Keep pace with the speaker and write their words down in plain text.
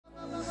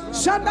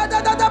In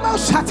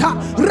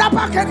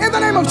the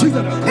name of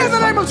Jesus. In the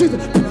name of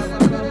Jesus.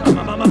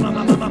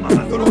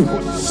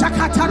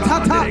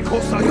 Shakatatata,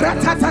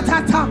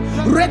 ratatata,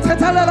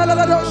 retatala,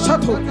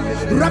 shato,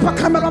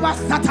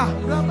 rapakamalabasata,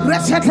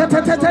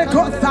 resetetete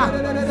kosa,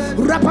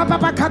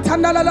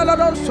 rapapapakatana,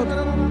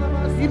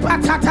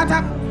 ipatatata.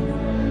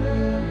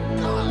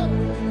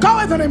 Go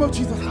in the name of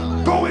Jesus.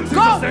 Go in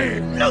Jesus'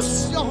 name.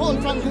 Loose your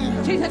hold from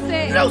him. Jesus'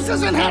 name. Loose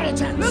his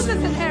inheritance. Loose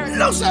his inheritance.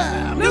 Loose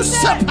him.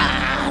 Loose him.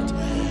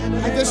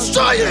 I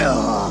destroy you.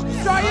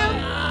 Destroy you.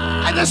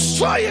 I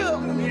destroy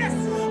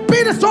you.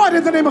 Be destroyed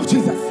in the name of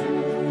Jesus.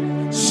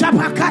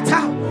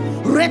 Shapakata,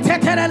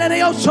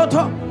 retetereleo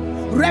soto,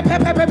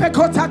 repepepe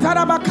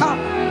kotatarabaka,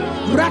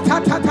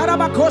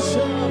 ratatatarabakos.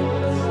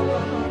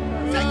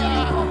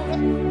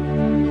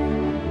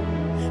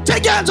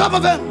 Take your hands off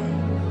of him.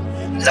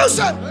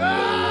 Loosen.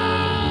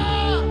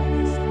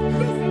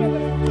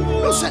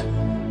 Loosen.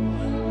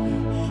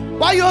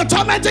 Why you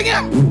tormenting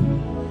him?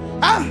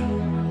 Huh?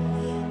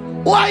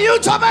 Why are you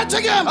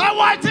tormenting him? I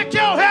want to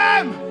kill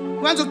him.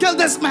 You want to kill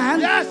this man?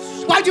 Yes.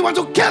 Why do you want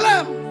to kill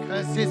him?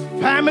 Because his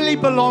family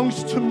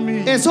belongs to me.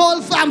 His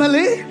whole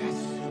family?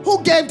 Yes.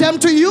 Who gave them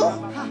to you?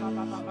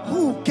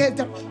 Who gave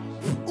them?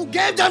 Who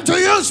gave them to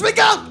you? Speak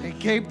out. They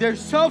gave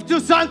themselves to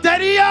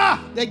Santeria.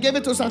 They gave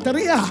it to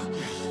Santeria.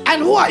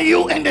 And who are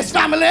you in this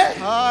family?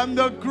 I'm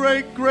the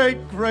great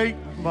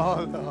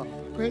mother.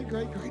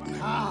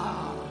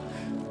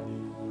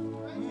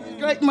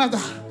 Great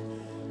mother.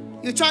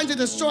 You're trying to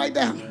destroy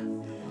them.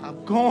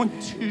 I'm going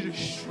to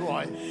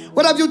destroy.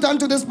 What have you done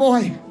to this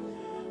boy?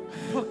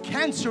 Put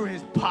cancer in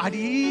his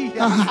body.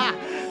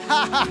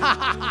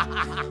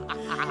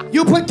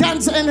 You put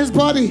cancer in his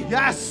body?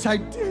 Yes, I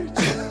did.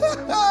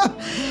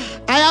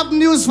 I have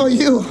news for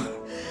you.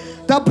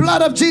 The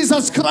blood of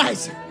Jesus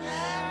Christ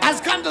has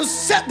come to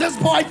set this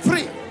boy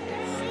free.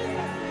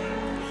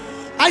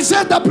 I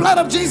said the blood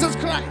of Jesus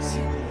Christ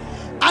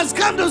has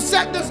come to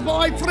set this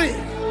boy free.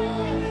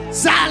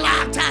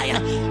 Zalataya.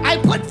 I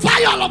put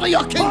fire all over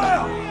your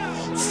kingdom.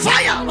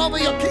 Fire all over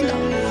your kingdom.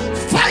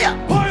 Fire.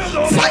 Fire.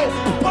 Fire.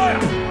 Fire.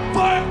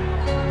 Fire.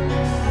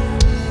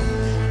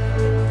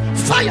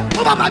 Fire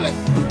over my way.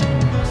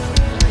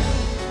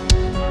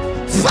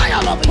 Fire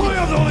all over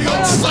you.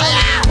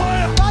 Fire.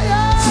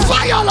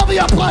 Fire all over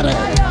your body.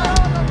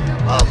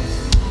 Oh.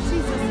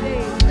 Jesus'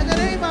 name. In the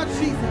name of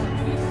Jesus.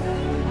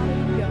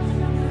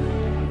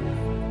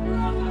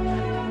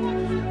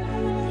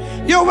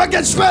 You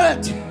wicked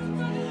spirit.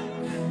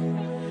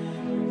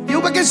 You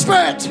wicked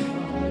spirit.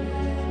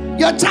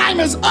 Your time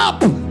is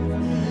up.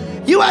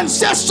 You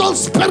ancestral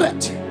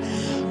spirit.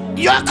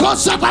 Your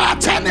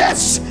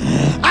tennis.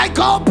 I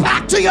go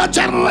back to your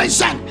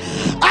generation.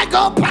 I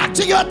go back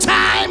to your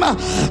time.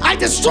 I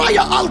destroy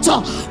your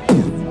altar.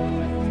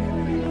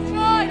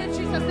 Destroyed in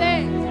Jesus'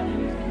 name.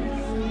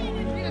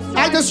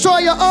 I destroy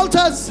your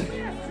altars.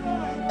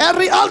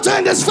 Every altar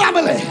in this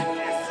family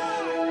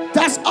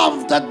that's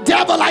of the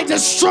devil, I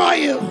destroy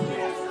you.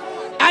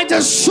 I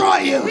destroy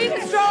you.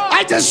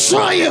 I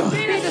destroy you.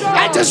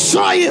 I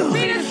destroy you.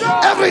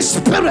 Every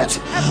spirit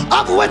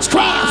of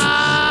witchcraft,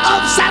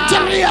 of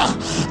Santeria,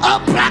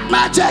 of black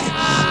magic,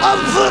 of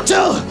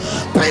voodoo,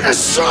 be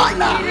destroyed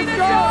now.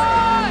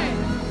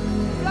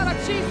 Blood of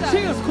Jesus.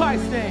 Jesus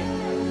Christ's name.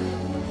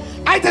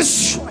 I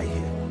destroy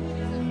you.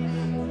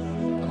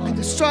 I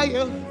destroy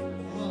you.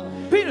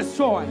 Be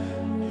destroyed.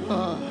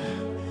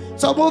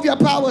 So move your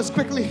powers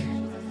quickly.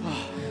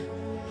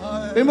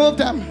 Remove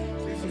them.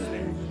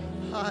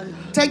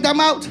 Take them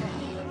out.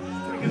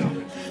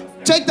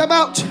 Take them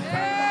out.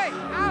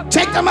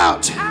 Take them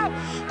out.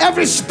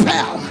 Every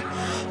spell,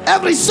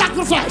 every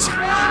sacrifice.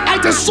 I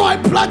destroy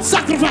blood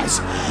sacrifice,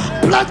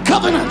 blood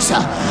covenants,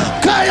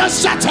 kaya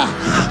shatter,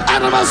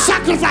 animal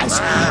sacrifice,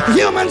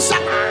 human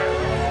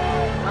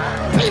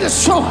sacrifice. Be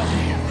destroyed.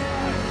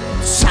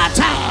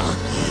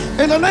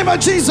 Shatter. In the name of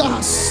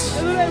Jesus.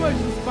 In the name of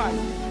Jesus Christ.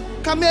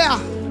 Come here.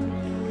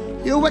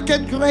 You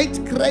wicked great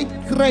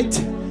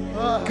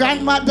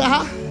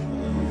grandmother.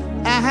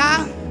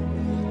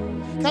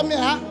 Come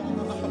here.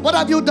 What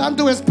have you done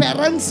to his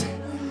parents?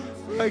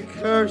 I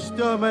cursed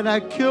them and I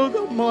killed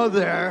the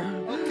mother.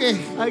 Okay.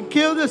 I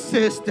killed the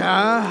sister.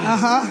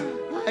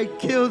 I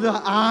killed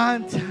the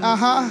aunt.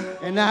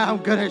 And now I'm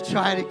gonna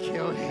try to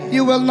kill him.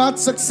 You will not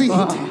succeed.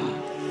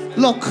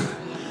 Look,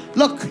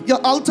 your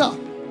altar.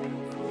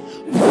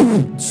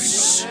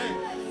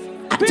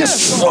 I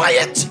destroy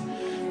it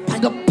by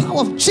the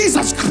power of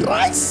Jesus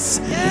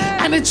Christ,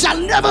 and it shall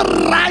never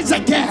rise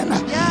again.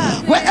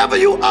 Wherever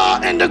you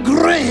are in the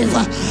grave,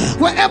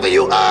 wherever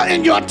you are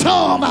in your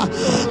tomb,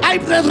 I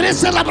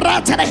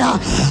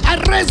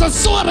raise a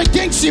sword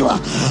against you.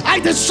 I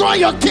destroy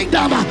your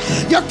kingdom.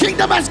 Your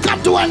kingdom has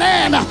come to an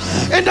end.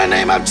 In the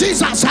name of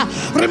Jesus,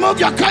 remove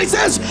your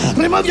curses,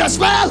 remove your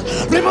spell,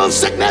 remove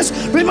sickness,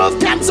 remove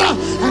cancer,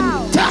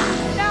 and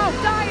die. Now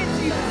die in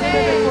Jesus'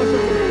 name.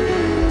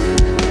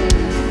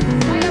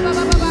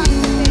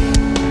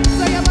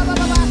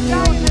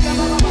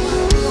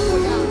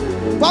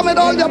 Vomit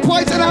all your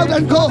poison out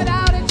and go. Vomit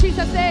out in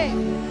Jesus'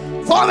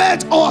 name.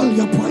 Vomit all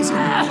your poison.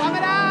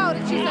 Vomit out in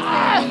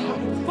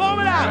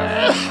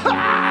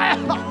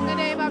In the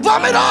name of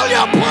Vomit all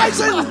your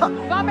poison.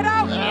 vomit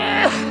out.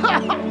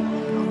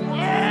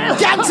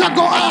 Cancer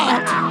go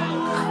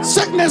out.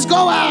 Sickness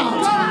go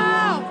out. Go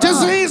out.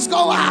 Disease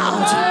go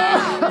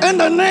out. In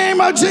the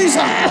name of Jesus.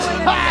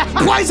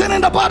 Poison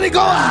in the body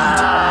go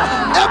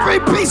out. Every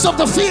piece of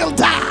the field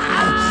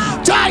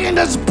die. Die in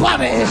this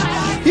body.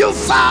 You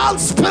foul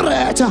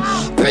spirit.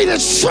 Be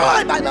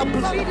destroyed by the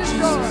blood Be of Jesus.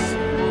 destroyed.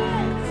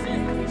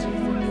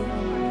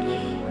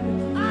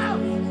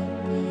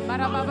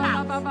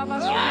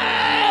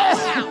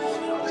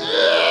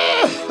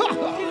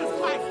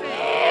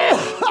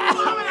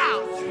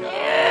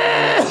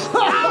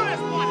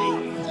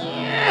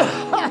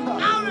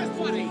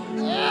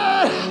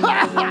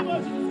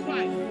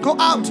 Go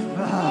out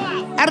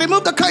and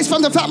remove the curse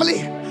from the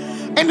family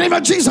in the name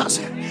of Jesus.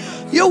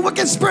 You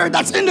wicked spirit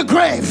that's in the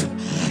grave,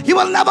 you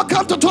will never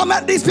come to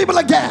torment these people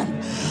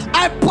again.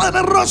 I put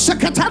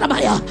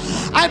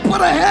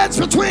a hedge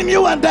between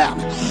you and them.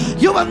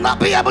 You will not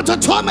be able to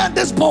torment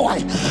this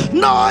boy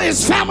nor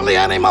his family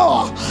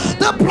anymore.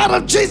 The blood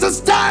of Jesus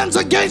stands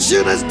against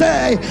you this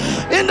day.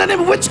 In the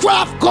name of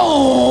witchcraft,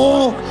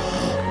 go.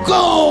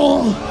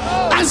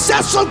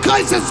 Ancestral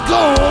curses,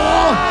 go.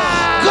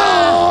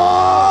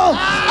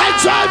 I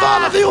drive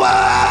all of you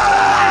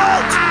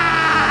out.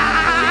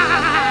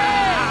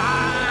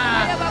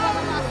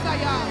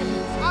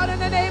 Out in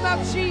the name of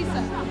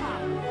Jesus.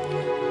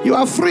 You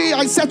are free.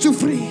 I set you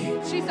free.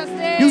 Jesus'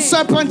 name. You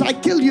serpent, I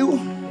kill you.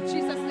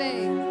 Jesus'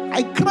 name.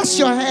 I crush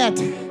your head.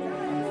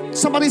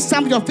 Somebody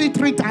stamp your feet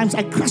 3 times.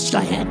 I crush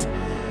your head.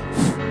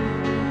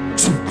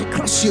 I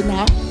crush you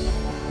now.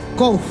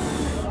 Go.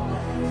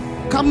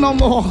 Come no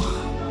more.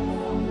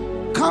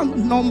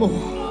 Come no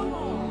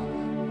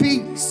more.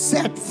 Be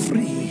set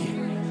free.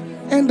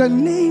 In the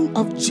name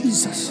of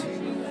Jesus.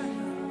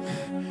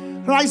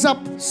 Rise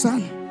up,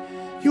 son.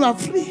 You are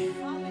free.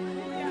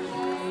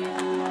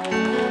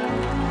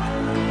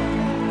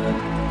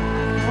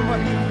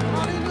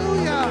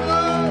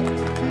 Hallelujah.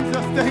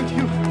 Jesus, thank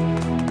you.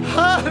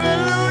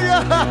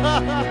 Hallelujah.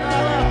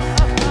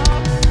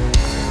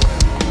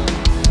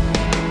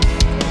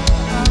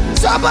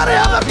 Somebody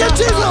have a give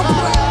Jesus a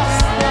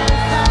praise.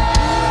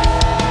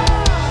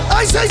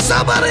 I say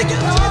somebody give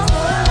Jesus.